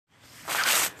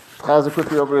Chazer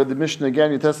quickly over the Mishnah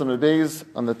again, Yitesam Beis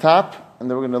on the top, and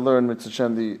then we're going to learn Mitzvah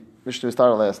Shem, the Mishnah we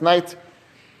started last night.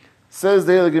 Says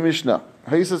the Eilige Mishnah, a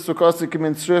person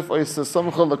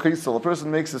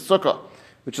makes a sukkah,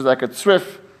 which is like a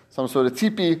tzrif, some sort of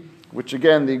tipi, which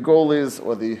again the goal is,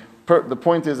 or the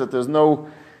point is that there's no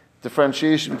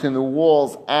differentiation between the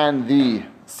walls and the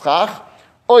schach.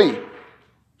 Oi,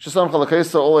 it's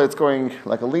going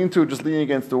like a lean-to, just leaning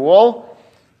against the wall.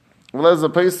 There's a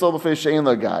pastel doesn't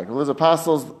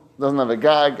have a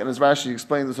gag, and as Rashi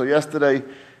explained this yesterday,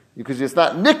 because it's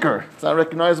not nicker, it's not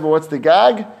recognizable what's the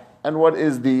gag and what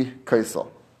is the kaisel.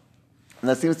 And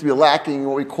that seems to be lacking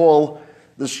what we call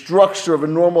the structure of a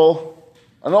normal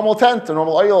tent, a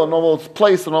normal oil, a normal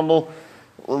place, a normal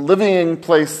living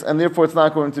place, and therefore it's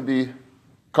not going to be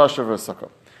kosher for a sukkah.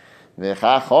 The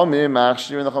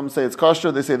Chacham say it's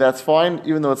kosher, they say that's fine,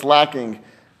 even though it's lacking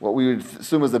what we would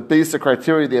assume is the basic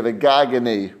criteria. They have a gag and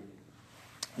a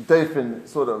daifin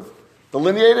sort of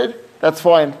delineated. That's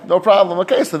fine, no problem.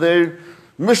 Okay, so they're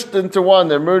mished into one,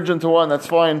 they're merged into one, that's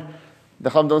fine. The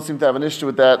Chacham don't seem to have an issue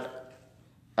with that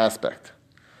aspect.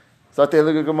 If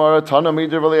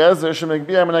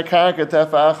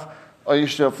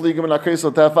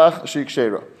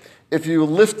you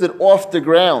lift it off the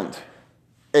ground,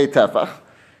 a tefach,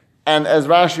 and as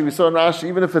we saw in Rashi,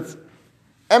 even if it's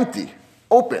empty,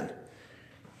 open,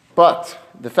 but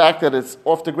the fact that it's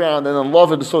off the ground and then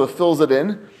love it sort of fills it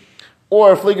in,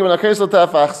 or fligim and akesel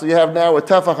tefach, so you have now a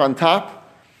tefach on top,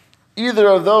 either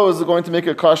of those are going to make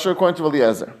it kosher according to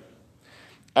Eliezer.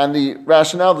 And the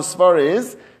rationale, the svara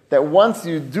is that once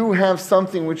you do have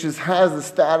something which has the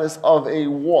status of a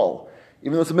wall,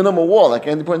 even though it's a minimal wall, like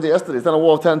Andy pointed out yesterday, it's not a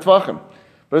wall of 10 tvachim,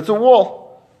 but it's a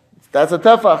wall, that's a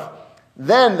tefach,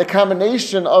 then the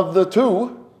combination of the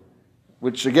two,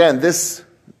 which again, this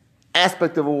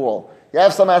aspect of a wall, you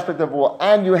have some aspect of a wall,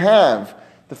 and you have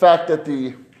the fact that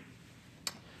the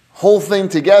whole thing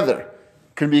together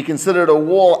can be considered a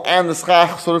wall and the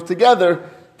schach sort of together,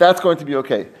 that's going to be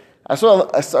okay. I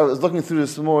was looking through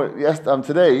this more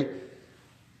today.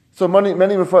 So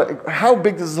many before, how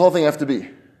big does this whole thing have to be?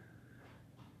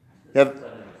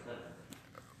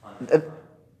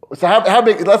 So how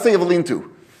big, let's say you have a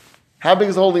lean-to. How big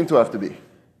does the whole lean-to have to be?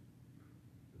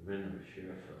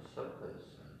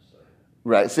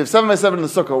 Right, so you have 7 by 7 in the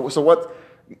sukkah. So what?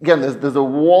 Again, there's a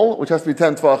wall which has to be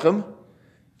 10 tvachim,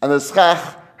 and the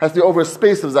schach has to be over a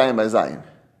space of zayin by zayin.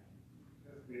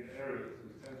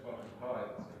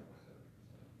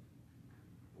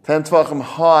 10 tvachim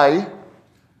high.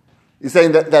 You're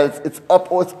saying that it's up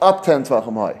 10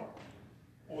 tvachim high.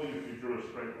 Or if you draw a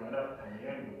straight line up on the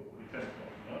angle, it will be 10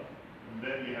 tvachim up, and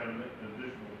then you have an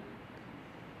additional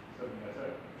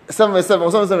 7 by 7. 7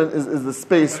 by 7 is the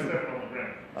space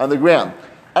on the ground.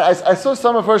 I saw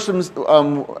some of Hirshim's,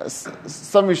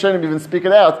 some Rishonim even speak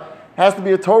it out. It has to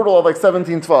be a total of like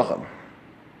 17 tvachim.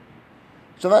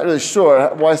 So I'm not really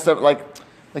sure why. Like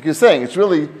you're saying, it's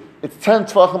 10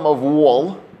 tvachim of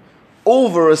wall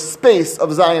over a space of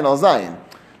zayin al zayin.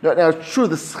 Now it's true,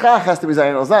 the schach has to be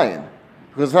zayin al zayin,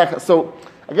 so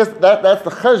I guess that's the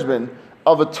cheshbon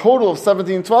of a total of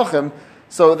 17 tvachim.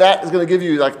 So that is going to give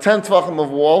you like 10 tvachim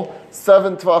of wall,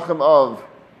 7 tvachim of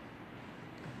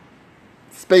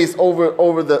space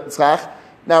over the tzach.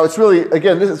 Now it's really,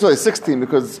 again, it's really 16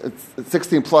 because it's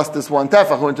 16 plus this one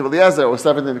tefach according to Eliezer, or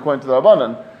 17 according to the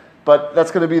Rabbanan. But that's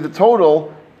going to be the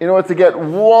total in order to get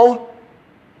wall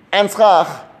and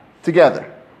tzach together.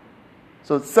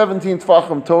 So it's 17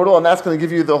 tefachim total, and that's going to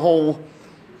give you the whole.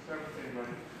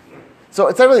 So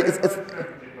it's really it's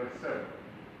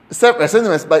 7 by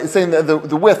saying that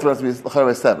the width has to be l'chayra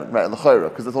by 7, right? L'chayra,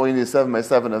 because that's all you need is 7 by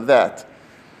 7 of that.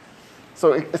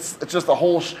 So it's just a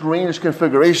whole strange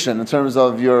configuration in terms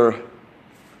of your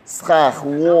schach,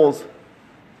 walls.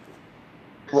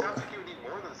 It sounds like you would need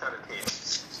more than 17,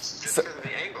 just because of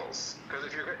the angles. Because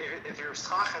if your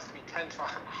schach has to be 10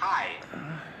 tvachim high,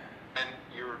 and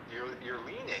you're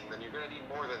leaning, then you're going to need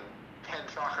more than 10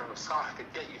 tvachim of schach to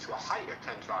get you to a height of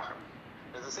 10 tvachim.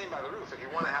 It's the same by the roof. If you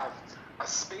want to have a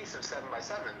space of 7 by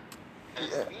 7, and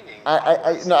it's leaning,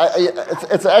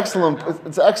 it's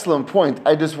an excellent point.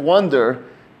 I just wonder,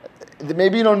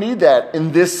 maybe you don't need that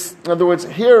in this. In other words,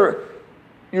 here,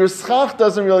 your schach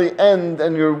doesn't really end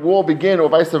and your wall begin, or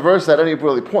vice versa, at any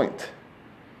really point,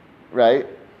 right?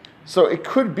 So it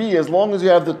could be, as long as you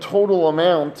have the total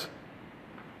amount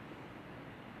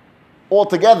all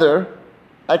together,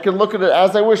 I can look at it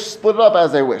as I wish, split it up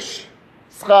as I wish.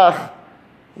 Schach,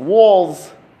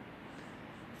 walls.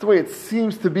 The way it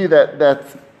seems to be that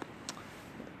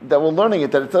we're learning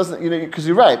it, that it doesn't, because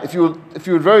you're right. If you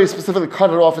would very specifically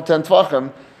cut it off at 10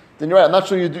 tvachim, then you're right. I'm not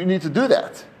sure you need to do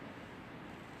that.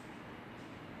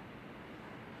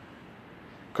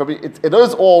 Could be, it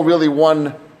is all really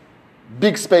one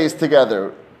big space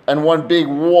together, and one big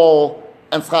wall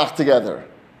and schach together.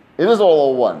 It is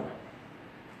all one.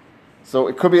 So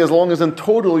it could be as long as in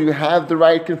total you have the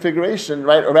right configuration,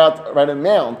 right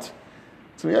amount.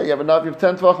 So yeah, you have 10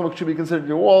 tvachim, which should be considered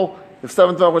your wall. You have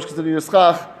 7 tvachim, which considered your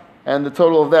schach, and the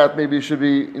total of that maybe should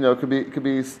be,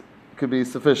 could be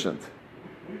sufficient.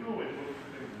 We always look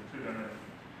at things in 2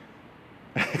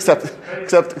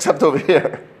 dimensions. except over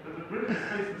here. The British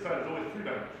space inside is always 3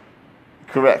 dimensions.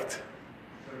 Correct. So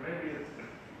maybe it's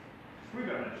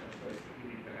 3-dimensional space that you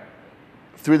need to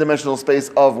have. 3-dimensional space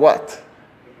of what?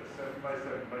 Like a 7 by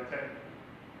 7 by 10.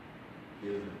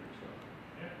 Yeah.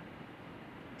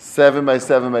 7 by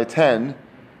 7 by 10.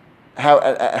 How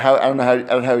I don't know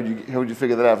how would you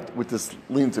figure that out with this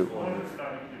lean-to?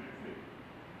 190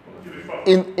 cubic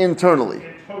feet. Internally.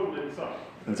 In total inside.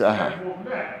 If you Uh-huh. have more than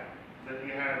that, then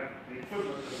you have the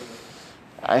equivalent of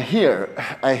I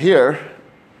hear.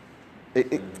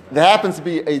 There happens to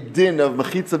be a din of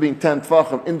mechitza being 10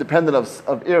 tvachim, independent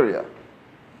of area,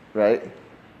 right?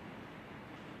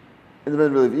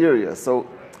 Independent really of area. So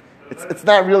it's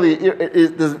not really.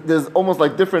 There's almost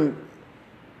like different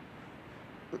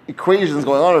equations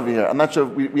going on over here. I'm not sure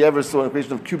if we ever saw an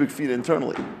equation of cubic feet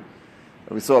internally.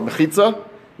 We saw a mechitza.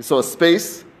 We saw a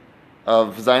space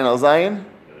of zayin al zayin.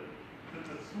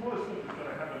 the smallest thing is going to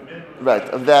have a minimum. Right,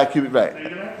 of that cubic. So Right. you're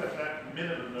going to have that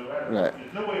minimum no matter. Right.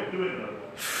 There's no way of doing it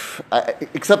otherwise.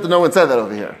 Except that no one said that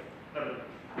over here. No, no.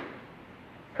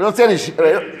 We don't see any. It's a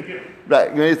given.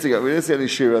 Right, we didn't see any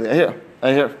shear really. I hear.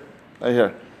 There's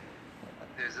a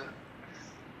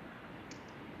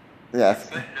Yeah,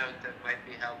 footnote that might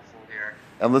be helpful here.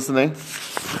 I'm listening.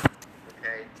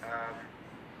 Okay.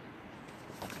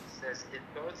 It says, in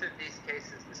both of these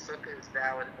cases, the sukkah is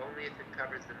valid only if it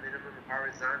covers the minimum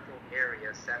horizontal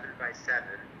area, 7 by 7,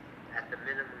 at the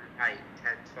minimum height,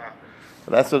 10 tvachim.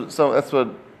 That's what.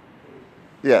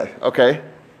 Yeah. Okay. And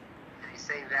he's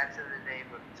saying that's in the name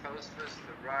of Tosfos,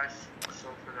 the Rush,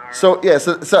 Shulchan Aruch. So yeah.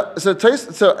 So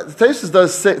Taisus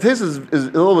does say Taisus is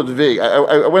a little bit vague.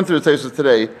 I went through the Taisus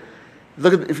today.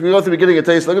 Look at if you go to the beginning of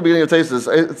Taisus. Look at the beginning of Taisus.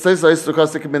 Taisus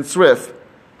because it can be srif.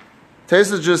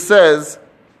 Taisus just says.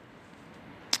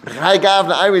 Hi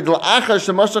Gavna Irid L'Achar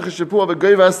Shemashach Shipua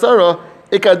B'Goyva Asara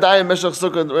Ikadayim Meshach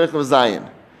Sukkah Rechav Zayin.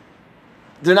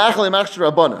 Dinachal Yimachshir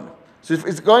Rabbanan. So if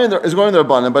it's going there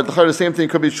Rabbanan, but the same thing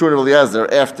could be true of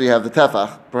Eliezer after you have the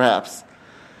tefach, perhaps.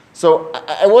 So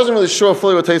I wasn't really sure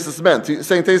fully what Taisus meant. He's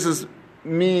saying Taisus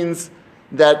means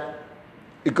that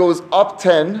it goes up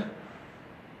 10.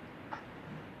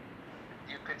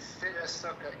 You could fit a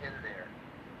sukkah in there.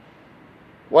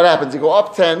 What happens? You go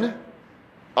up 10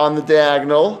 on the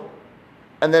diagonal,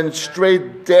 and then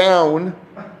straight down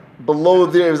below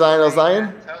there is Zayin al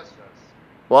Zayin. Tosfos.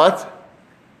 What?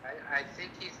 I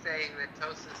think he's saying that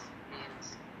Tosis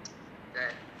means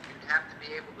that you'd have to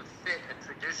be able to fit a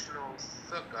traditional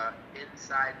sukkah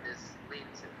inside this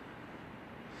lean-to.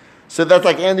 So that's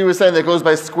like Andy was saying, that goes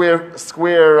by square,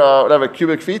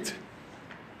 cubic feet?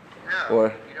 No,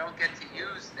 Or- you don't get to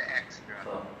use the extra.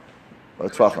 Or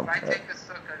So tvachim. if I take a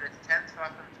sukkah that's 10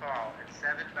 tvachim tall and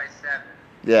 7 by 7,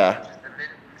 Yeah. which is the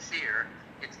minimum shear,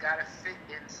 it's got to fit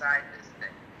inside this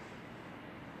thing.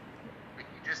 Like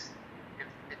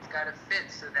it's got to fit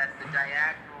so that the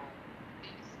diagonal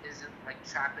piece isn't like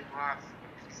chopping off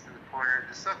a piece in the corner of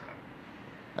the sukkah.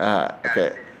 Okay.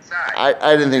 Fit inside.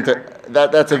 I didn't think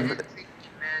that's I a. didn't think he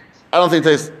meant I don't think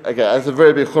that's okay. That's a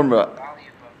very big chumrah.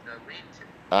 volume of the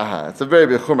lean-to. It's a very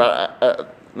big chumrah. I'm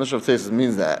not sure if Taisus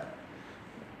means that.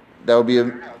 That would be a.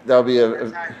 That would be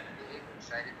That's a. how the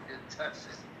English, I didn't touch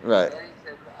this. Right. Then he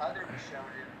said the other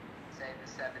Rishonim say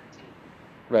the 17.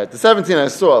 Right. The 17 I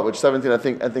saw, which 17 I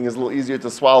think is a little easier to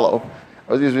swallow.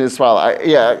 Or easier to swallow. I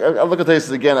look at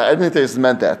Taisus again. I didn't think Taisus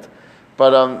meant that.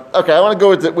 But okay, I want to go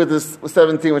with this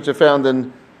 17, which I found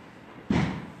in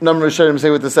number of Rishonim say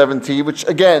with the 17, which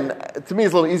again to me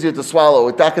is a little easier to swallow.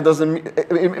 Daka doesn't.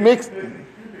 It makes. The cubic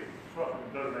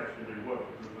tefachim doesn't actually really work,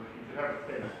 because if you have a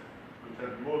case which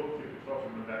has more cubic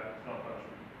tefachim than that, it's not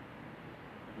functional.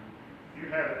 If you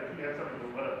have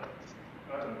something that's,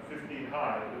 I don't know, 15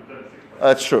 high, it's done 6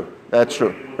 by 6. That's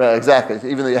true. Right, exactly.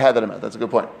 Even though you had that amount, that's a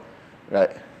good point. Right.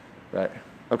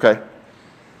 Okay.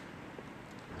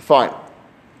 Fine.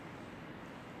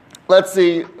 Let's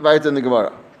see right in the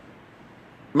Gemara.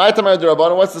 My Tamar the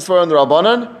Rabbanan. What's the svar in the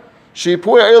Rabbanan?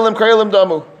 Shipui oilim kailim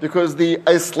damu, because the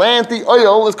slanty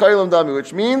oil is kailim damu,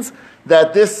 which means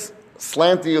that this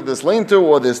slanty of this lean-to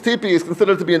or this tipi is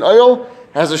considered to be an oil,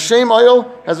 has a shame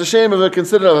oil, has a shame of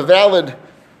considered a valid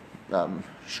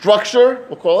structure,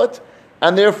 we'll call it,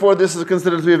 and therefore this is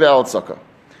considered to be a valid sukkah.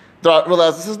 The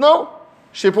Rabbanan says no.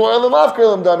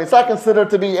 It's not considered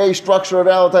to be a structure or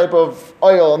valid type of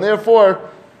oil, and therefore,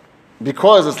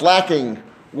 because it's lacking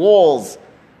walls,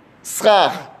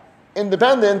 schach,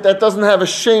 independent, that doesn't have a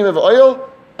shame of oil,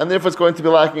 and therefore it's going to be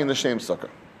lacking in the shame sukkah.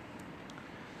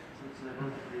 So they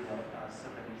both agree that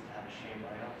sukkah needs to have a shame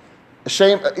oil?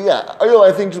 Shame, yeah, oil,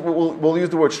 I think we'll use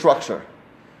the word structure.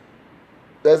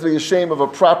 That's a shame of a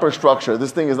proper structure.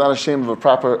 This thing is not a shame of a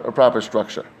proper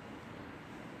structure.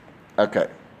 Okay.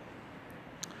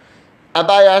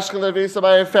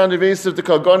 Abai found evasive to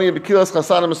Kalgoni and Bekilas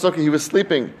Chasanim Sukkah. He was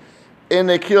sleeping in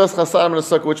a Kilas Chasanim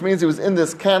Sukkah, which means he was in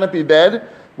this canopy bed,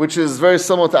 which is very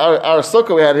similar to our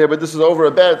sukkah we had here, but this is over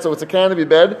a bed, so it's a canopy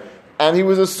bed, and he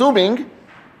was assuming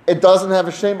it doesn't have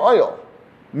a shame oil,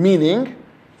 meaning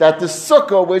that the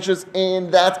sukkah which is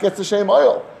in that gets the shame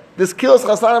oil. This Kilas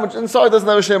Chasanim which inside doesn't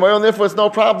have a shame oil, and therefore it's no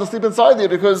problem to sleep inside there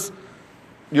because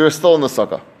you're still in the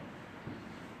sukkah.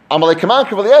 Amalei Kaman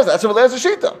Kavaliyaz, that's what Eliezer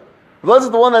Shita. Eliezer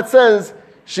is the one that says,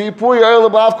 Shipui oil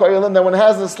above oil, and that when it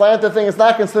has a slanted thing, it's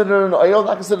not considered an oil,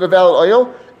 not considered a valid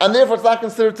oil, and therefore it's not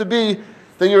considered to be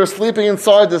that you're sleeping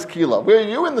inside this kila. Where are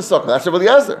you in the sukkah? That's Rabbi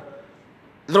Eliezer.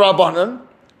 The Rabbanan,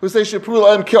 who say Shipui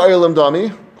oil ki oilim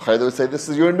dami, they would say this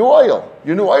is your new oil.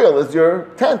 Your new oil is your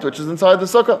tent, which is inside the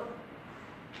sukkah.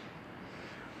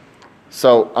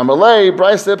 So Amalei,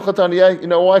 Brisa Ibchataniyah, you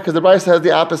know why? Because the Brisa has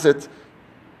the opposite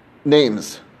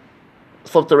names.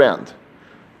 Flipped around.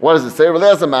 What does it say? Exactly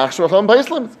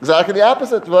the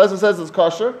opposite. Releza says it's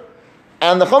kosher,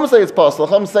 and the Chum say it's possible.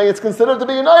 The Chum say it's considered to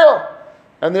be an oil,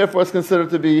 and therefore it's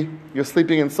considered to be you're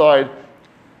sleeping inside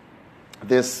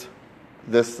this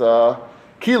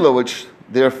kilo, which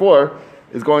therefore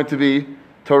is going to be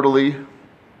totally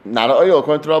not an oil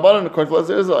according to Rabbanan, according to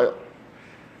Releza is oil.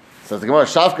 Says the Gemara,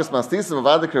 Shavkas Mastisim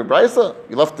Avadikir Brisa.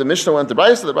 You left the Mishnah, went to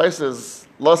Brisa. The Brisa is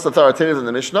less authoritative than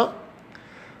the Mishnah.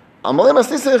 The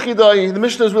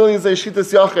Mishnah is really a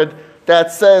Shitas Yachid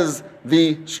that says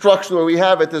the structure where we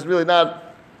have it is really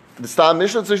not the Stam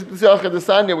Mishnah. It's Shitas Yachid, the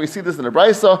Sanya. We see this in the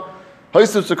Brisa. Rav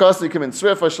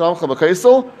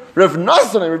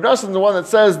Nassan is the one that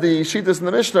says the Shitas in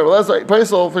the Mishnah.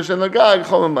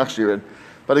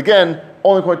 But again,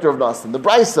 only according to Rav Nassan. The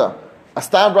Brisa, a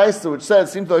Stam Brisa, which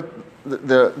says, seems like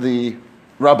the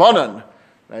Rabbanan,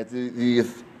 right? The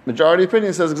majority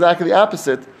opinion says exactly the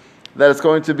opposite, that it's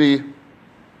going to be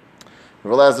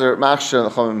Relazar, Machsha,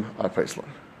 and Chomim are Preisler.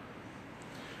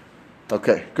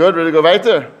 Okay, good. Ready to go right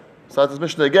there? Start this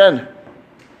Mishnah again.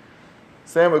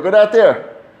 Sam, we're good out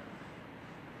there?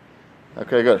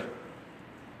 Okay, good.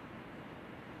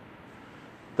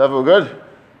 David, we're good?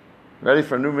 Ready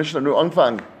for a new Mishnah, new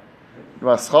Anfang? New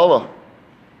Aschala?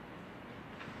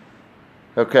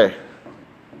 Okay.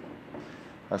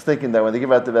 I was thinking that when they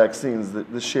give out the vaccines,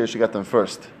 this year should get them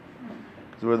first.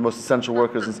 We're the most essential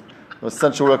workers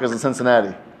in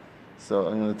Cincinnati. So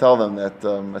I'm going to tell them that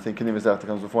I think Kenivas after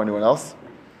comes before anyone else.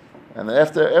 And then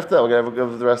after that, we're going to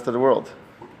give the rest of the world.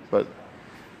 But,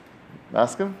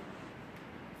 mask him?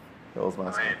 Bill's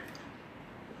mask him.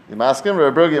 You mask him?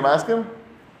 Berg, you mask him?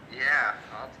 Yeah,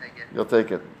 I'll take it. You'll take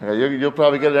it. Okay, you'll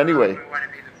probably get it anyway. We want to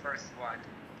be the first one.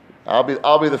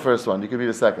 I'll be the first one. You can be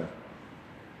the second.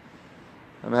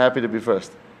 I'm happy to be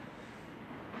first.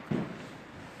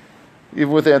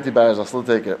 Even with the antibiotics, I'll still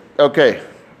take it. Okay.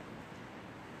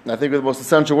 I think we're the most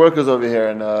essential workers over here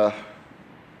in the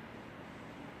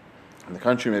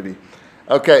country, maybe.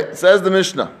 Okay, says the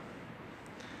Mishnah.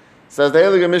 Says the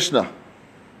Heilige Mishnah.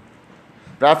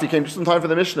 Rafi came just in time for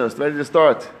the Mishnah. It's ready to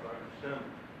start.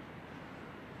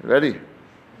 Ready?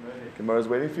 Gemara's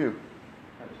waiting for you.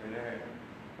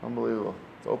 Unbelievable.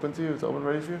 It's open to you? It's open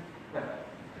ready for you?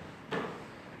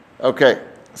 Okay.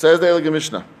 Says the Heilige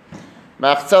Mishnah.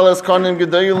 Machzeles kanim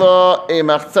gedoyla, a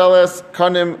machzeles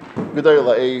kanim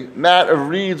gedoyla, a mat of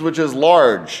reeds which is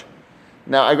large.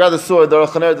 Now, I rather saw the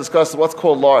Aruch HaNer discuss what's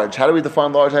called large. How do we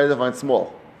define large? How do we define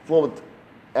small? It's a little bit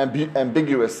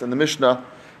ambiguous in the Mishnah.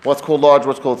 What's called large?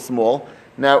 What's called small?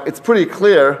 Now, it's pretty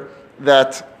clear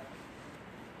that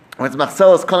when it's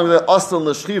machzeles kanim gedoyla aslan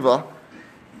l'shchiva,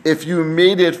 if you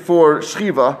made it for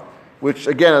shchiva, which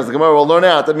again, as the Gemara will learn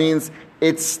out, that means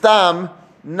it's stam,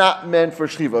 not meant for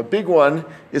shchiva. A big one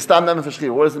is stam not meant for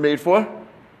shchiva. What is it made for?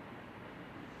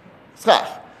 Schach.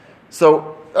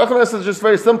 So, Aruch says just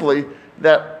very simply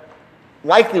that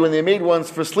likely when they made ones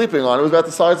for sleeping on, it was about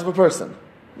the size of a person,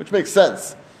 which makes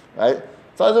sense, right?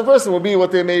 The size of a person would be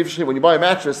what they made for shchiva. When you buy a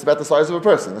mattress, it's about the size of a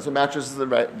person. That's what mattresses are,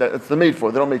 right? That's they're made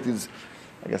for. They don't make these,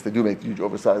 I guess they do make huge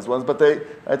oversized ones, but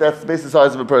that's basically the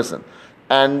size of a person.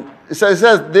 And it says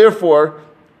therefore,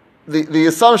 the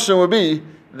assumption would be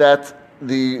that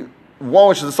the one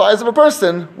which is the size of a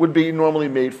person would be normally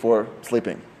made for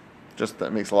sleeping. Just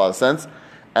that makes a lot of sense.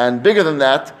 And bigger than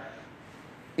that,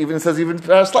 even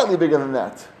slightly bigger than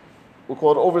that. We'll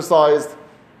call it oversized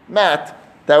mat.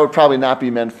 That would probably not be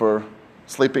meant for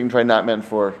sleeping, probably not meant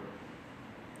for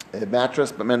a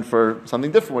mattress, but meant for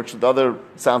something different, which the other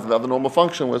sounds of the other normal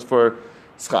function was for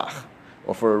schach,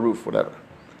 or for a roof, whatever.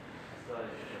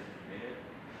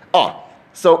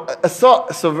 So that's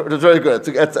very good.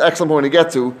 It's an excellent point to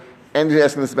get to. And you're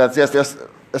asking this about yes.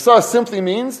 Asah simply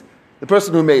means the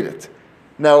person who made it.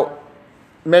 Now,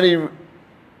 many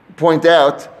point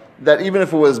out that even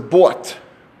if it was bought,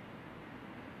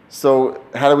 so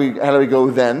how do we go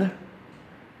then?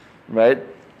 Right?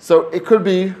 So it could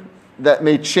be that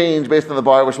may change based on the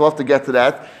bar, which we'll have to get to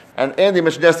that. And Andy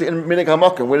mentioned yesterday in Minig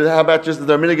HaMakom. How about just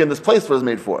the Minig in this place was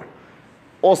made for?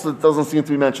 Also, it doesn't seem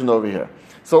to be mentioned over here.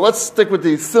 So let's stick with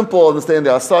the simple understanding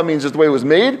that Asah means just the way it was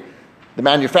made. The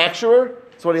manufacturer,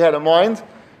 that's what he had in mind.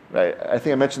 Right? I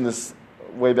think I mentioned this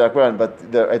way back when, but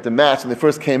at the mats, when they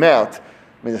first came out, I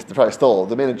mean, they're probably still old.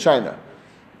 They're made in China.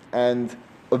 And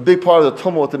a big part of the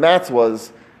tumult with the mats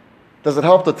was, does it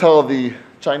help to tell the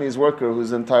Chinese worker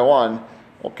who's in Taiwan,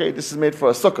 okay, this is made for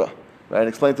a sukkah, right? And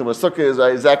explain to him what a sukkah is,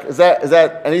 right? Is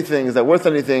that anything? Is that worth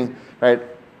anything, right?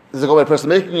 Does it go by the person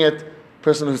making it,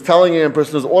 person who's telling him,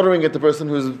 person who's ordering it, the person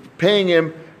who's paying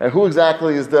him, and who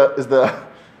exactly who's the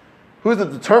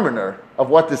determiner of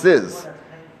what this is?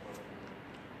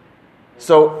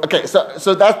 So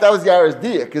that was Yara's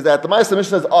diak, is that the Ma'aseh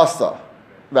Mishnah is Asa,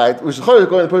 right? Which is going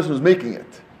to the person who's making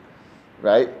it,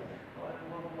 right?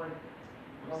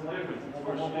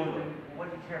 What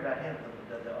do you care about him?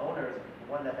 The owner is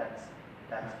the one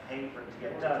that's paying for it to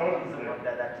get done. He's the one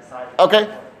that decides.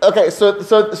 Okay.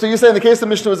 So you're saying the case of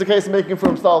Mishnah was a case of making for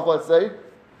himself, let's say,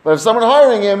 but if someone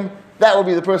hiring him, that would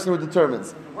be the person who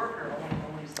determines. The worker only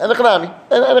And the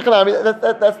Kanami,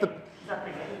 that's the.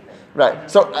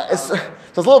 Right. So it's a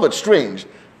little bit strange.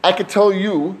 I could tell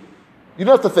you, you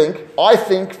don't have to think. I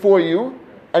think for you,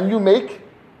 and you make.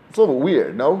 It's a little bit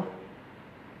weird, no?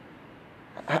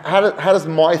 How does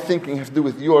my thinking have to do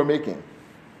with your making?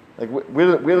 Like,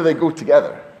 where do they go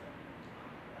together?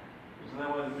 Isn't that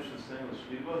why the Mishnah is saying the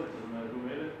Shriva? It doesn't matter who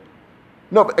made it?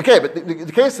 No, but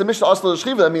the case of the Mishnah Asla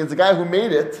L'Shriva, that means the guy who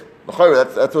made it, that's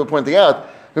what we're pointing out,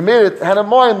 who made it had a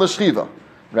mind L'Shriva,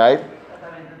 right? I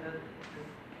mean,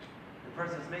 the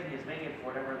person who's making it for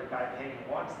whatever the guy paying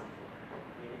wants them for. I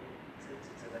mean,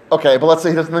 it's Okay, but let's say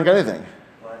he doesn't think anything.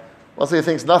 What? Let's say he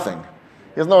thinks nothing.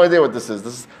 He has no idea what this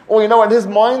is. You know, in his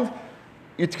mind,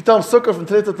 you tell him sukkah from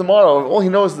today to tomorrow. All he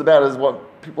knows about is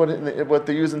what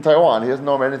they use in Taiwan. He doesn't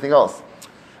know about anything else.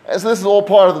 And so this is all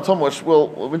part of the tum, which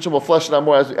we'll flesh it out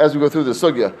more as we go through the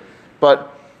sugya.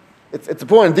 But it's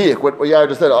important, diak. What Yair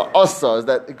just said, asa, is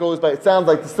that it goes by. It sounds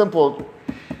like the simple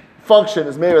function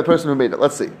is made by the person who made it.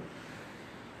 Let's see.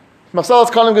 Machsalas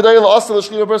kalim gedayla asa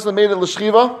l'shchiva. Person made it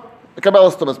l'shchiva. The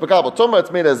kabbalah tumah. It's makabel tumah.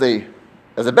 It's made as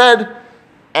a bed.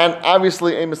 And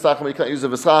obviously, a misachim, you can't use a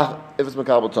v'schach if it's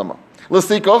makabel tumah.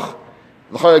 L'sikoch,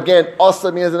 again, asa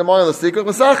means in the morning, l'sikoch,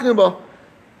 misachim ba.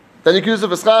 Then you can use a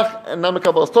v'schach, and not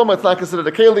makabel tumah, it's not considered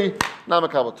a keli, not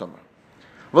makabel tumah.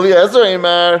 V'li'ezer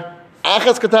imar,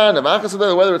 achas katanim, achas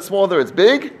katanim, whether it's small or it's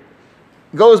big,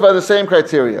 goes by the same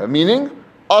criteria, meaning,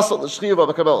 asa l'shchiva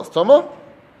makabel tumah,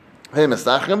 hey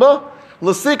misachim ba,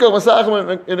 l'sikoch,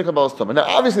 misachim in the kabbalah tumah. Now,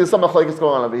 obviously, there's some machlekes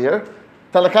going on over here.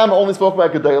 Tanakama only spoke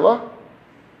about gedayla,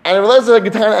 and it relates to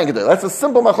Gitana and Gedayla. That's a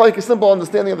simple machlokes, simple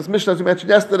understanding of this Mishnah as we mentioned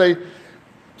yesterday.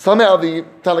 Somehow the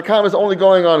Tanakam is only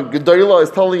going on Gedayla is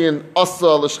telling in Asa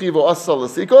l'shchiva, Asa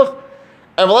l'sikoch,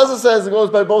 and Veleza says it goes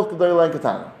by both Gedayla and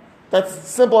Ketana. That's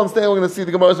simple understanding. We're going to see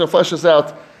the Gemara is going to flesh this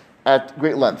out at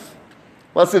great length.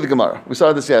 Let's see the Gemara. We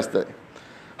started this yesterday.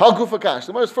 How Gufa Kash?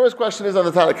 The Gemara's first question is on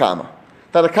the Tanakama.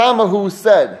 Tanakama who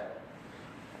said,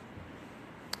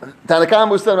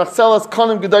 Nachselas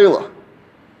Kanim Gedayla.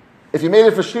 If you made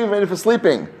it for shriva, made it for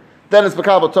sleeping, then it's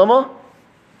makabel tumah,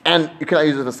 and you cannot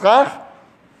use it for schach.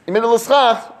 You made it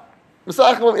l'schach,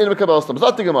 misachim in makabel tumah. It's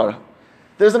not the Gemara.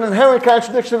 There's an inherent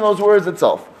contradiction in those words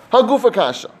itself. Hagufa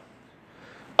kasha.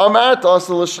 Amart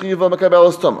asa l'shriva makabel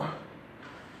tumah.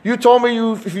 You told me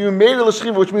if you made it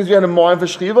l'shriva, which means you had a mind for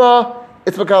shriva,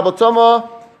 it's makabel tumah.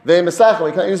 They misachim.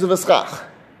 You can't use it for schach.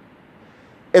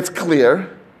 It's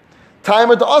clear.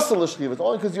 Time of the asa l'shriva. It's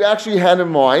only because you actually had a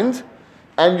mind.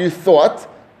 And you thought,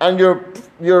 and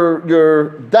your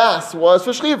das was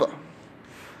for shriva.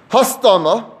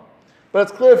 Hastama, but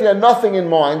it's clear if you had nothing in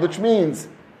mind, which means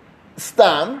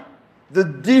stam, the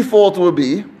default will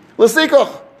be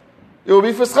l'sikoch. It will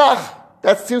be for schach.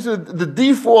 That seems to be the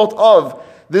default of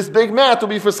this big mat will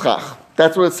be for schach.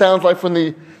 That's what it sounds like from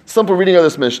the simple reading of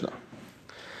this Mishnah.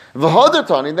 V'hader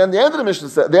tani, then the end of the Mishnah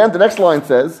says, the next line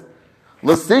says,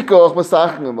 L'sikoch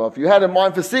mesachim bo. If you had in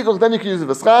mind for sikoch, then you can use it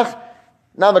for schach.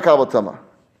 Now mekabel tama.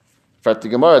 For the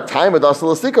Gemara, time with asal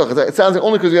l'sikoch. It sounds like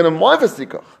only because you had in mind for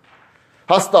sikoch.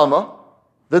 Hastama,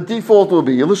 the default will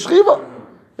be l'shchiva.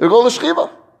 It'll go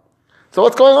l'shchiva. So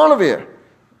what's going on over here?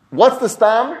 What's the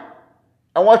stam?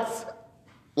 And what's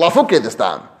lafuke the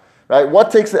stam? Right? What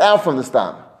takes it out from the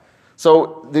stam?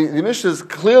 So the Mishnah is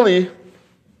clearly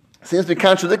seems to be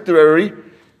contradictory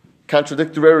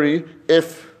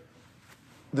if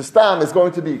the stam is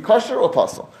going to be kosher or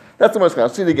pasul. That's the most common.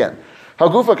 See it again.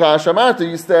 Hagufa kasha marta,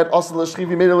 you said asal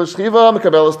l'shchiva, made l'shchiva,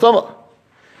 mekabel tama.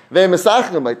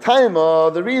 Ve'mesachim by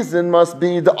taima, the reason must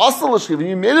be the asal l'shchiva.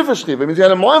 You made it for shchiva, it means you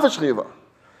had a moed for shchiva.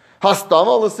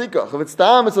 Hastama l'sikoch. If it's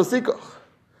tam, it's a sikoch.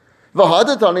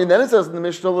 V'hadatani, and then it says in the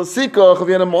Mishnah l'sikoch. If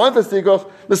you had a moed for sikoch,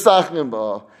 l'sachim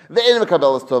ba. Ve'en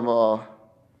mekabel tama.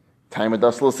 Time it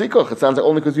asal l'sikoch. It sounds like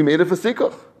only because you made it for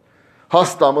sikoch.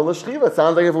 Hastama l'shchiva. It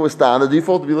sounds like if it was tam, the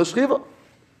default would be l'shchiva.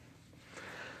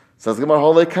 Says Gemara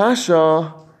Hole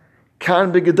Kasha,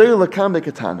 kan begedela, kan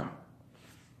beketana.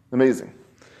 Amazing.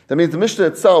 That means the Mishnah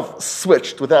itself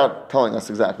switched without telling us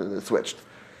exactly that it switched,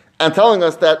 and telling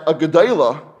us that a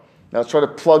gedela. Now let's try to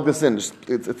plug this in. It's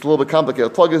a little bit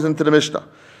complicated. Plug this into the Mishnah.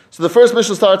 So the first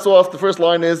Mishnah starts off. The first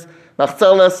line is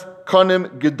Machzeles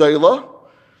kanim gedela,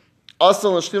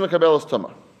 asal l'shchiva kabelas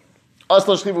tama.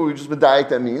 Asal l'shchiva, we just medayik.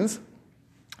 That means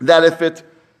that if it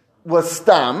was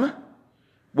stam,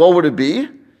 what would it be?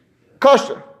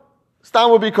 Kosher. Stam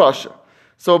would be kosher.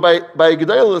 So by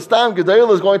Gedayla, Stam,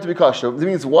 Gedayla is going to be kosher. It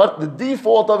means what? The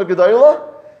default of a Gedayla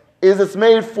is it's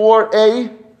made for a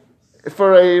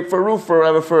roof, for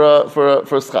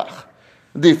a schach.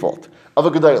 Default of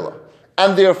a Gedayla.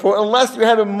 And therefore, unless you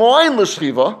had a moin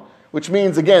l'shchiva, which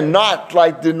means, again, not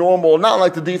like the normal, not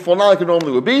like the default, not like it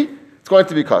normally would be, it's going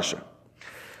to be kosher.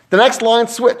 The next line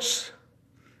switch.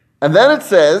 And then it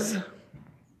says,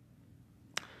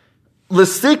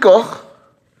 L'sikoch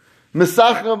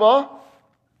misachava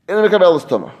in a mekabel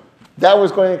tuma. That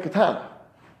was going to katana.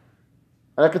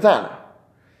 And a katana.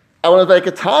 And when it's like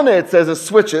katana, it says it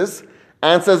switches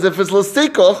and says if it's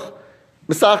l'sikoch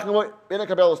misachava in a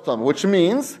mekabel tuma, which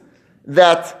means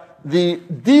that the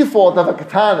default of a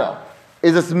katana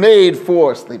is it's made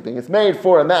for sleeping. It's made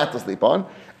for a mat to sleep on.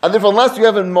 And therefore, unless you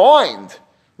have in mind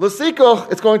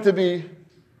l'sikoch, it's going to be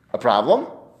a problem.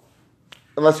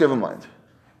 Unless you have in mind.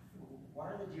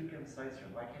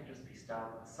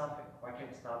 Why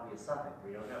can't stam be a suffix?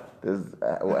 We don't know.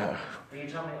 You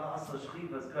tell me, also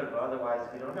shchiva is good, but otherwise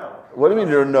we don't know. What do you mean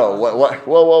you don't know?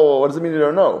 Whoa. What does it mean you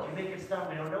don't know? You make it stam,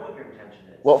 we don't know what your intention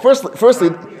is. Well, firstly,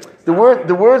 the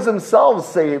words themselves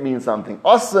say it means something.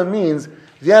 Asa means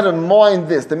if you had in mind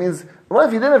this. That means, what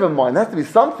if you didn't have in mind? There has to be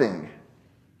something.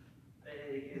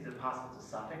 Is it possible it's a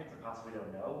suffix? Is it possible we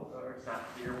don't know? Or it's not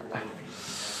clear what your intention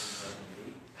is going to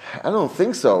be? I don't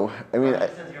think so. I mean,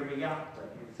 it says you're miyach.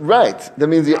 Right. That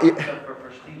means for shchiva, it's for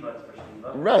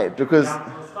shchiva. Right, because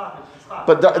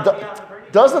but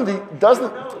doesn't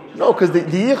no, because the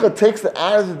yichud takes it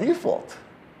out of the default.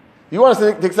 You want to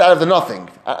say it takes it out of the nothing.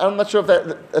 I'm not sure if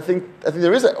that. I think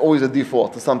there is always a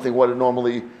default to something. What it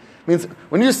normally means.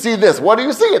 When you see this, what do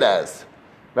you see it as?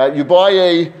 Right. You buy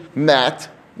a mat.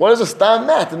 What does a stam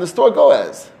mat in the store go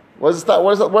as? What does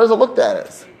it looked at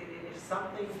as? If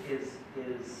something is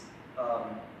 50%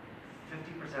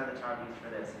 of the time used for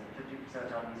this and 50% of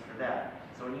the time used for that,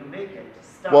 so when you make it,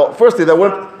 stop. Well, firstly, that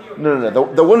wouldn't. No.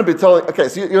 That wouldn't be telling. Okay,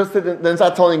 so then it's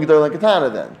not telling Gedol and Katana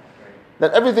then. Right.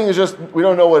 Then everything is just we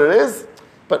don't know what it is,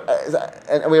 but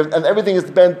and everything is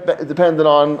dependent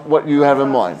on what you have in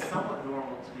mind. It's somewhat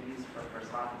normal to be used for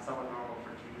slot and somewhat normal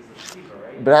to use the shchiva,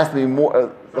 right? But it has to be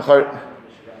more.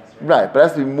 Right, but it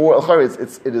has to be more.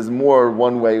 It is more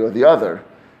one way or the other,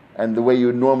 and the way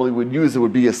you normally would use it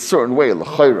would be a certain way.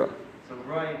 L'chayra. So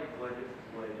Roiv would.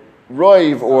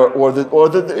 Roiv or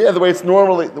the way it's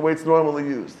normally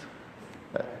used.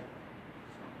 Right.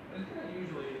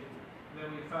 Usually, then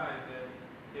we find that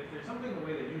if there's something the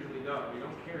way they usually done, we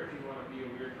don't care if you want to be a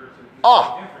weird person.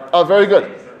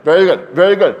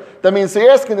 Very good. That means so you're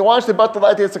asking why should they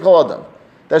batal it kol adam?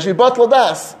 That should be batal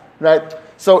das, right?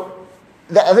 So.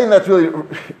 I think that's really,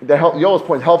 Yoel's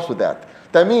point helps with that.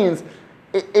 That means,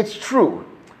 it's true.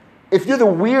 If you're the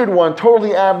weird one,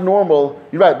 totally abnormal,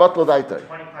 you're right, batla daita.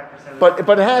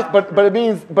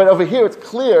 25%. But over here it's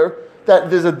clear that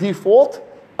there's a default,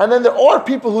 and then there are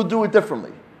people who do it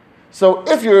differently. So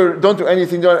if you don't do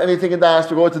anything in das,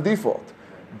 you go to default.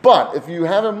 But if you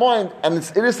have in mind, and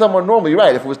it is somewhat normal, you're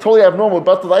right. If it was totally abnormal,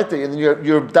 batla daita, and then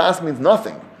your das means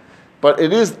nothing. But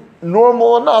it is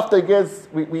normal enough that gets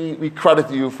we credit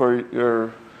you for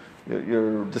your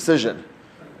decision.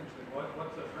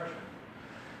 What's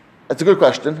the It's a good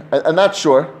question. I'm not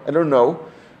sure. I don't know.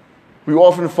 We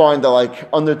often find that like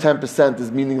under 10%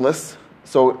 is meaningless.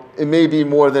 So it may be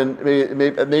more than,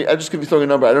 I just give you throwing a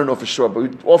number, I don't know for sure, but we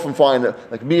often find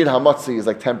that like miyad hamatzi is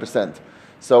like 10%.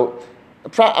 So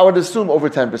I would assume over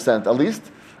 10% at least.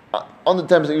 Under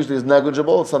 10% usually is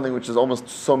negligible. It's something which is almost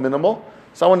so minimal.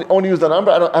 So I want to use that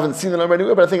number. I haven't seen the number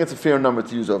anywhere, but I think it's a fair number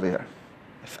to use over here.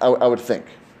 I would think.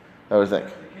 Why would minhag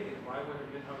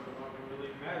hamakam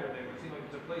really matter? Then it would seem like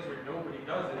it's a place where nobody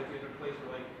does it. If it's a place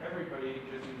where like everybody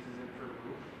just uses it for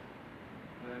proof,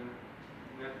 then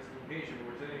that's the location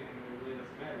where we're saying it really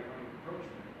doesn't matter. We don't even approach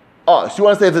it. Oh, so you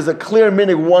want to say if there's a clear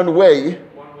minhag one way in a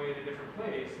different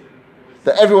place,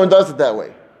 that everyone does it that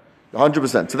way.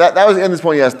 100%. So that was the end of this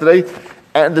point yesterday.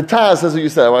 And the Taz says what you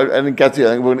said. I didn't get to you.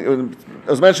 I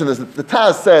was mentioning this. The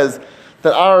Taz says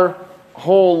that our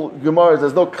whole Gemara,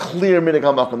 there's no clear minhag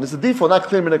hamakam. This is default, not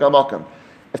clear minhag hamakam.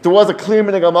 If there was a clear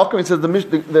minhag hamakam, he says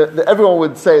everyone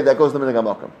would say that goes to minhag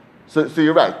hamakam. So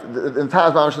you're right. The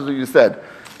Taz Mamash says what you said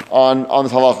on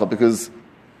this halacha, because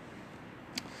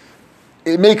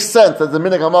it makes sense that the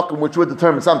minhag hamakam, which would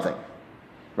determine something,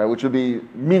 right, which would be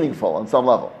meaningful on some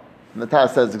level. And the Taz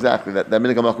says exactly that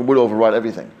minhag hamakam would override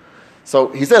everything. So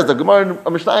he says the Gemara and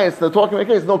Mishnayos, they're talking about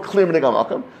there's no clear minhag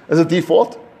hamakam. There's a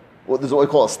default. There's what we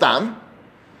call a stam.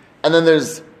 And then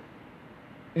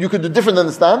you could do different than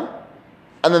the stam.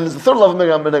 And then there's the third level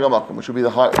of minhag hamakam, which would be the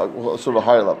high, sort of a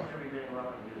higher level.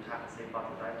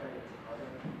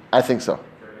 I think so.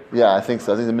 Yeah, I think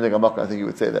so. I think the minhag hamakam, I think you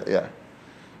would say that, yeah.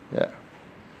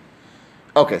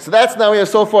 Okay, so that's now we have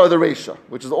so far the Reisha,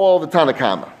 which is all the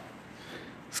Tanakama.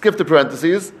 Skip the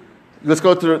parentheses. Let's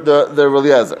go to the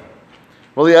Eliezer.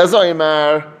 Eliezer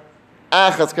Imar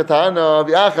Achas Katana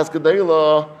v'Achas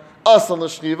Gedela Asan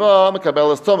l'Shchiva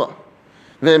Mekabelas Tuma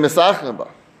v'Mesachrim ba.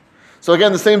 So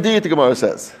again, the same deity Gemara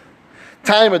says.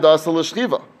 Time it Asan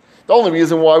l'Shchiva. The only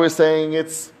reason why we're saying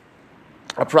it's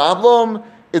a problem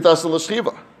is Asan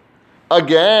l'Shchiva.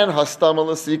 Again, Hastama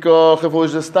l'Sikoch. If it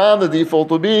was just the default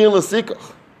would be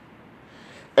l'Sikoch.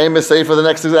 Aim say for the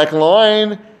next exact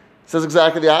line. Says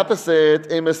exactly the opposite.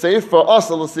 A meseifa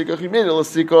asa l'sikoch imedi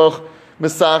l'sikoch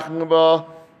mesachim ba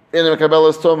in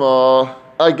mekabelas toma.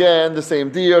 Again, the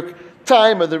same diuk.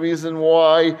 Time of the reason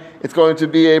why it's going to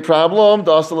be a problem.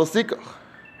 Asa l'sikoch.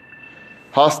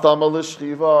 Hastama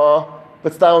l'shchiva.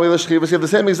 But stama l'shchiva. So you have the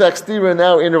same exact stira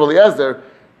now in Eliezer.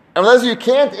 Unless you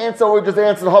can't answer, we just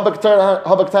answer the habaktan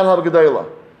habakadayla,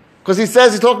 because he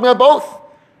says he's talking about both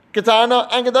katana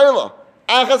and gadayla.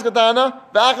 Achas Katana,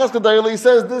 the Achas Kadayla, he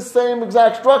says this same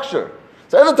exact structure.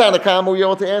 So every time the Kama we're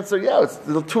able to answer, it's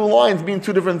the two lines mean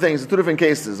two different things, two different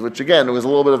cases, which again, it was a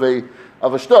little bit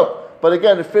of a shtup. But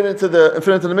again, it fit into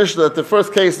the Mishnah that the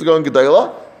first case is going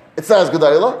Gedayla, it says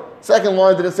Gedayla, second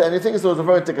line didn't say anything, so it was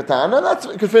referring to Katana, and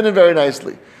it could fit in very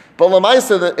nicely. But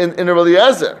Lamaisa, in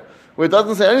Eliezer, where it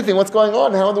doesn't say anything, what's going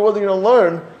on? How in the world are you going to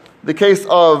learn the case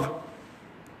of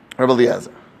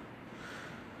Eliezer?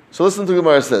 So listen to what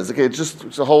Gemara says. Okay,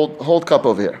 just hold cup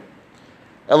over here.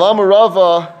 Elamu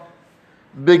Rava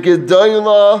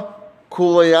begedayla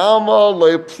kulayama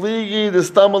lepligi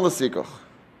destama l'sikoch.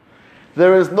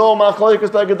 There is no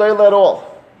machlokes by gedayla at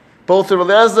all. Both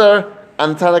Eliezer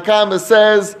and Tanakama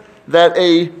says that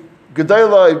a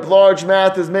gedayla, a large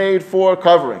mat, is made for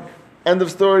covering. End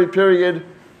of story. Period.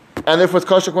 And therefore it's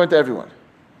kosher according to everyone.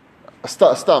 A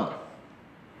stam.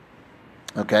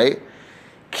 Okay.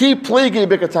 Keep pligi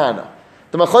bikatana.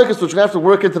 The machlokes, which we're going to have to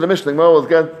work into the Mishnah. We'll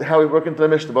get how we work into the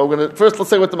Mishnah. But first let's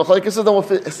say what the machlokes is, then we'll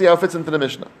see how it fits into the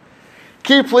Mishnah.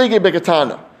 Keep pligi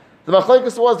bikatana. The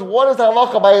machlokes was, what is the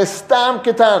halacha by a stam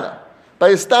katana? By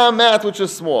a stam mat which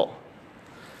is small.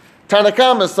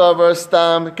 Tanakama savar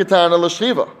stam katana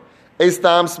l'shchiva. A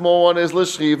stam small one is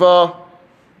l'shchiva.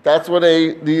 That's what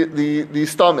the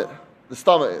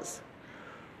stomach is.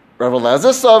 Rav Eliezer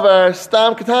savar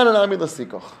stam katana nami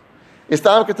l'sikoch.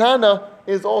 Istam Katana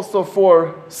is also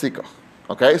for Sikoch.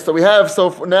 Okay, so we have,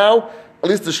 for now, at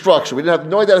least the structure. We didn't have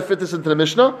no idea how to fit this into the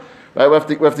Mishnah. Right, we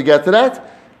have to get to that.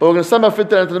 But we're going to somehow fit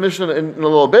that into the Mishnah in a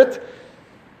little bit.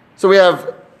 So we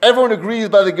have, everyone agrees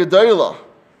by the Gedayla,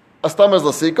 Astam is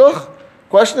L'Sikoch.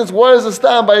 Question is, what is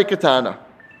Astam by a Katana?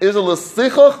 Is it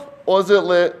L'Sikoch or is it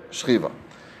L'Shchiva?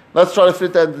 Let's try to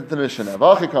fit that into the Mishnah.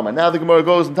 Now the Gemara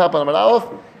goes on top on Amar Aleph.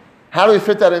 How do we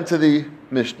fit that into the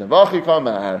Mishnah?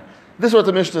 This is what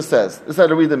the Mishnah says. This is how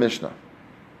to read the Mishnah.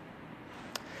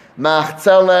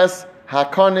 Machzeles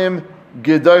hakonim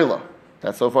gedola.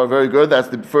 That's so far very good. That's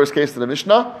the first case of the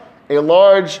Mishnah. A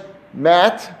large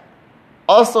mat,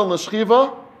 asal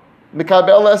l'shchiva,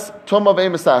 mikabeles tuma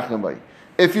ve'mesachim bay.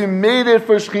 If you made it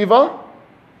for shchiva,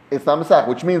 it's not mesach,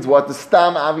 which means what? The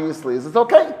stam obviously is it's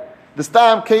okay. The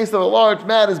stam case of a large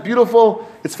mat is beautiful.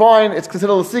 It's fine. It's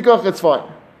considered a sikach. It's fine.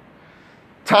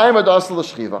 Time adasal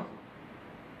l'shchiva.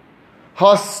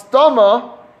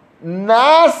 Hastama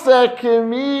nasa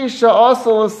kemisha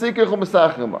asal l'sikach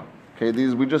u'mesachima. Okay,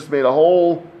 these we just made a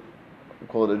whole, we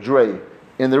call it a dray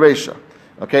in the Reisha.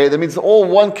 Okay, that means it's all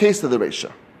one case of the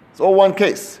Reisha. It's all one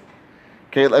case.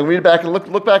 Okay, like read back and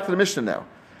look back to the Mishnah now.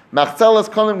 Machzelas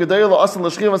konim gedayla asal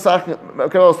l'shchiva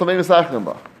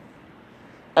mesachim.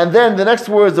 And then the next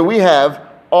words that we have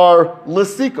are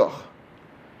l'sikach.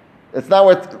 It's not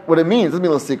what it means. It doesn't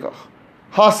mean l'sikach.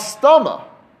 Hastama.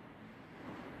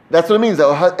 That's what it means.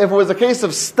 If it was a case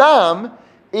of stam,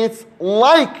 it's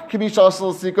like kamisha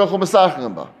asal l'sikach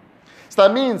u'mesachim. So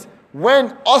that means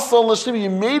when asal l'shchiva, you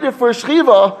made it for a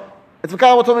shchiva, it's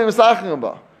mekabel tomei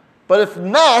mesachim. But if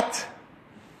not,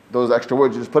 those extra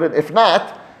words you just put in, if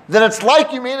not, then it's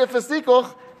like you made it for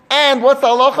sikach, and what's the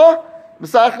halacha?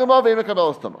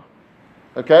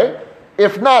 Okay?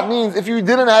 If not means if you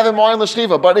didn't have in mind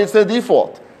l'shchiva, but it's the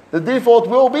default. The default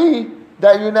will be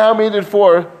that you now made it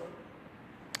for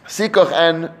sikach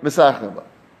and mesachim.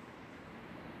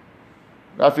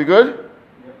 That feel good?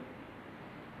 Yep.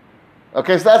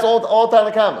 Okay, so that's all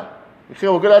Tanna Kama.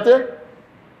 Yechiel, we're good out there?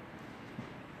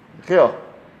 Yechiel?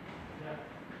 Yeah.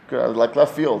 Good, I was like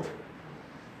left field.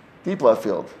 Deep left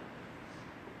field.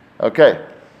 Okay.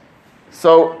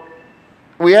 So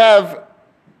we have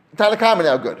Tanna Kama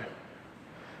now good.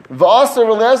 V'asar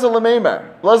Eliezer l'meimar.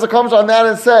 Eliezer comes on that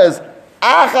and says,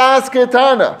 Achas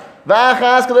ketana,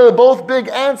 v'achas ketana, both big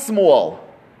and small.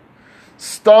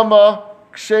 Stama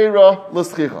kshera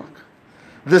l'schichach.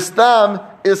 The stam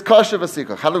is kosher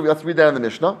v'sichach. How do we? Let's read that in the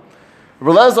Mishnah.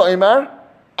 Eliezer Eimar,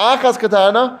 Achas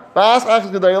ketana,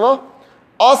 v'achas gedayla,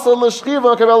 asar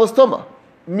l'shchiva kabel l'stama.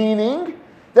 Meaning,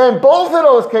 then both of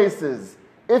those cases,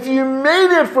 if you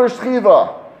made it for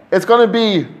shchiva, it's going to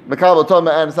be mekabel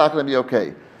toma and it's not going to be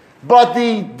okay. But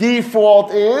the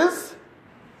default is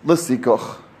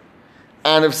l'sikoch.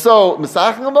 And if so,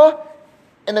 mesachim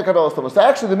in the kabel toma. So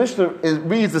actually, the Mishnah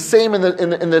reads the same in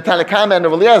the Tanna Kama and the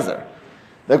Eliezer.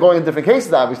 They're going in different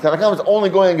cases, obviously. Tanna Kama is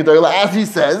only going in Gedolah as he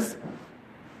says.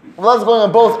 Eliezer is going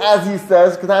on both as he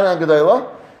says, Ketana and Gedolah,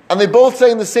 and they both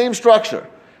say in the same structure.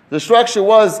 The structure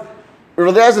was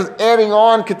Eliezer is adding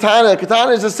on Ketana.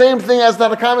 Ketana is the same thing as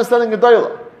Tanna Kama said in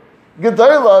Gedolah.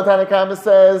 Gedolah, Tanna Kama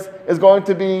says, is going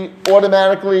to be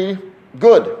automatically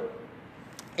good,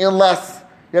 unless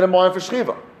you had a mind for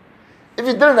shchiva. If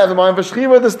you didn't have a mind for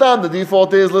shchiva, the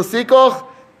default is l'sikoch,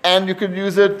 and you could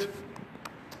use it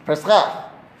for schach.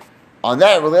 On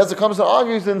that, Eliezer comes and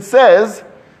argues and says,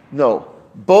 no,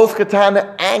 both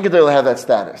Ketana and Gedolah have that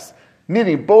status.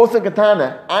 Meaning, both in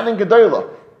Ketana and in Gedolah,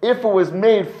 if it was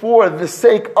made for the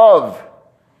sake of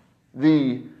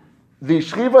the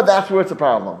shchiva, that's where it's a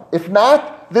problem. If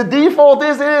not, the default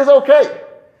is it is okay.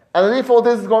 And the default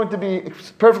is going to be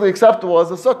perfectly acceptable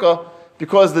as a sukkah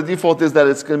because the default is that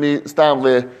it's going to be stam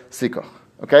le-sikach.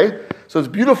 Okay? So it's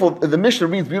beautiful. The Mishnah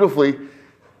reads beautifully.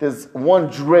 There's one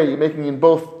dray making in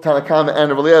both Tanna Kama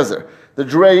and Eliezer. The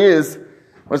dray is,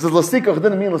 when it says le-sikach, it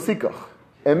didn't mean le-sikach.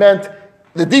 It meant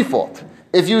the default.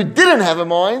 If you didn't have a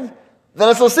mind, then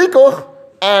it's le-sikach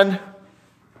and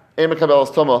Eimah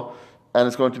Kabbalah Toma, and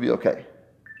it's going to be okay.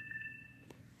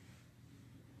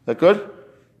 Is that good?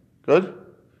 Good?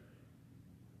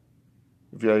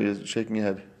 If you're shaking your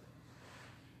head.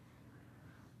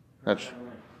 That's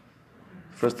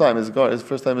first time is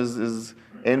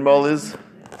Ein Bal is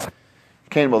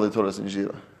Kain Bal they taught us in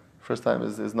Yeshiva. First time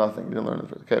is nothing. You didn't learn it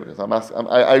first. Okay, because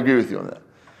I agree with you on that.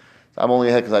 So I'm only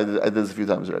ahead because I did this a few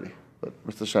times already. But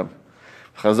Mr. Shem,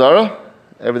 Chazara,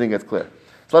 everything gets clear.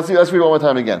 So let's read one more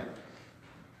time again.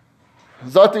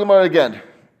 Zati Gemara again.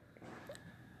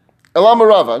 Elam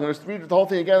Rava. I'm going to read the whole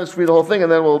thing again. Let's read the whole thing,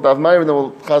 and then we'll have Meir, and then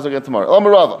we'll Chazar again tomorrow. Elam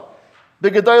Rava.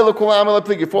 B'gadayla kulam ala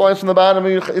pligi. 4 lines from the bottom.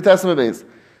 Yitesam base.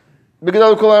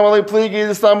 B'gadayla kulam ala pligi.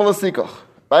 The stam ala sikach.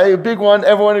 By a big one,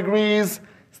 everyone agrees.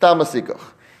 Stam ala sikach.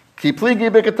 Ki pligi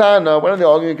b'katana. When are they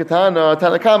arguing katana?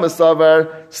 Tanna Kama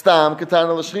savar stam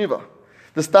katana l'shchiva.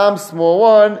 The stam small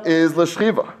one is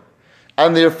l'shchiva,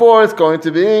 and therefore it's going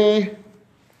to be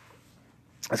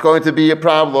a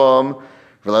problem.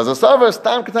 Even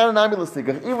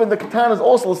the katana is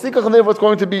also l'sikach, and therefore it's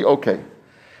going to be okay.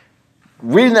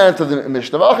 Reading that into the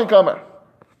Mishnah.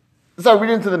 This is how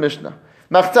reading into the Mishnah.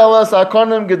 Machzelas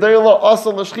akonim gedayla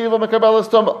asal l'shchiva mekabelas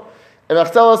toma. And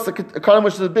machzelas, a konim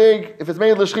which is big, if it's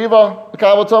made l'shchiva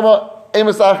mekabelas toma,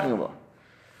 emes achim.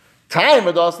 Time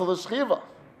ad asal l'shchiva.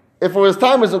 If it was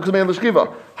time, it's made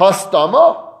l'shchiva.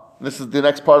 Hastama. This is the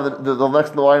next part of the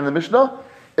next line in the Mishnah.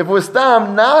 If it was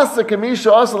stam, nasa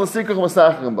kamisha asal l'sikach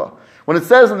masachim ba. When it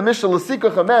says in the Mishnah,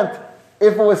 l'sikoch, meant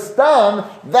if it was stam,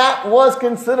 that was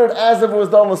considered as if it was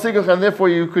done l'sikoch, and therefore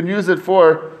you could use it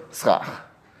for schach.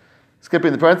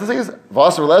 Skipping the parentheses,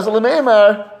 Vasar lezel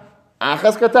l'meimar,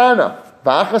 achas katana,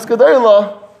 v'achas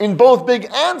kadayla, in both big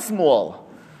and small.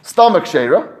 Stomach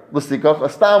shera, l'sikoch, a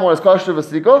stam or is kosher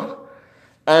l'sikoch,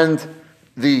 and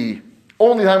the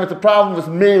only time it's a problem is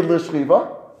meir l'shchiva,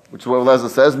 which is what Lezer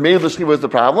says, meir l'shchiva is the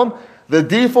problem. The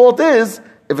default is,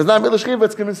 if it's not meir l'shchiva,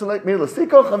 it's going to select meir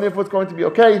l'sikoch, and therefore it's going to be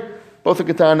okay, both in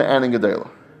katana and in gedela.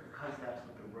 Because that's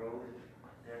what the road,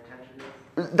 their intention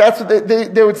is? That's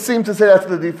what they would seem to say that's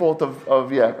the default of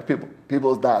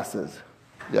people's das is.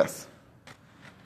 Yes.